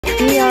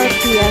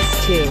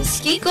DRPS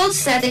SkinGold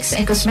Aesthetics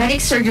and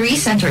Cosmetic Surgery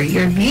Center.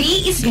 Your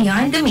beauty is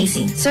beyond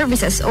amazing.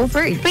 Services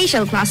offered: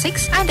 facial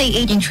classics,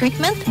 anti-aging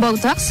treatment,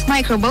 Botox,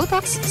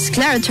 micro-Botox,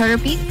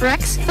 sclerotherapy,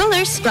 Rex,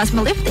 fillers,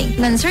 plasma lifting,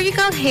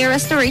 non-surgical hair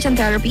restoration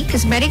therapy,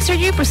 cosmetic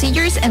surgery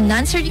procedures, and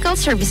non-surgical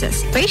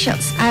services.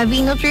 Facials,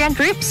 IV nutrient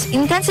drips,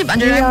 intensive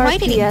underarm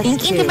whitening,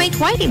 ink intimate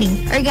whitening,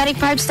 organic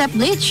 5-step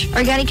bleach,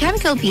 organic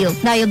chemical peel,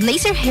 diode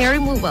laser hair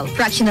removal,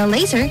 fractional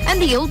laser,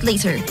 and diode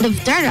laser,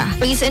 Liftera,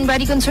 face and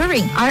body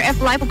contouring, RF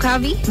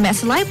lipocavi,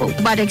 mesolipo,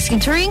 botox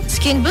contouring,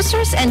 skin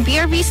boosters, and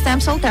PRV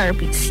stem cell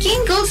therapy.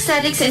 SkinGold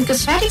Aesthetics and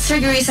Cosmetic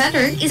Surgery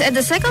Center is at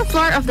the second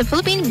floor of the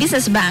Philippine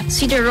Business Bank,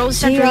 Cedar Road,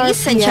 Central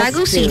East,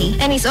 Santiago City,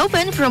 and is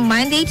open from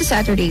Monday to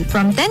Saturday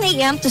from 10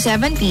 a.m. to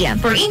 7 p.m.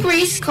 For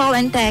inquiries, call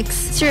and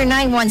text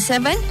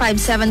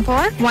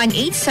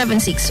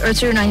 0917-574-1876 or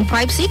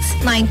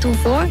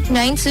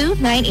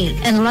 0956-924-9298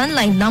 and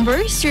landline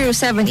number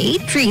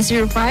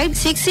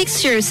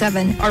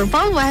 078-305-6607 or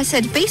follow us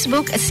at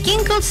Facebook at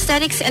SkinGold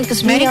Aesthetics and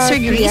Cosmetic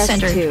Surgery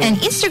Center and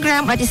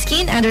Instagram at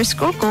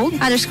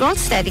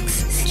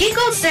skin_gold_aesthetics.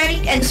 SkinGold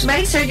Aesthetic and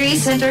Cosmetic Surgery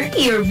Center,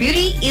 your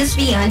beauty is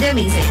beyond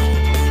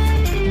amazing.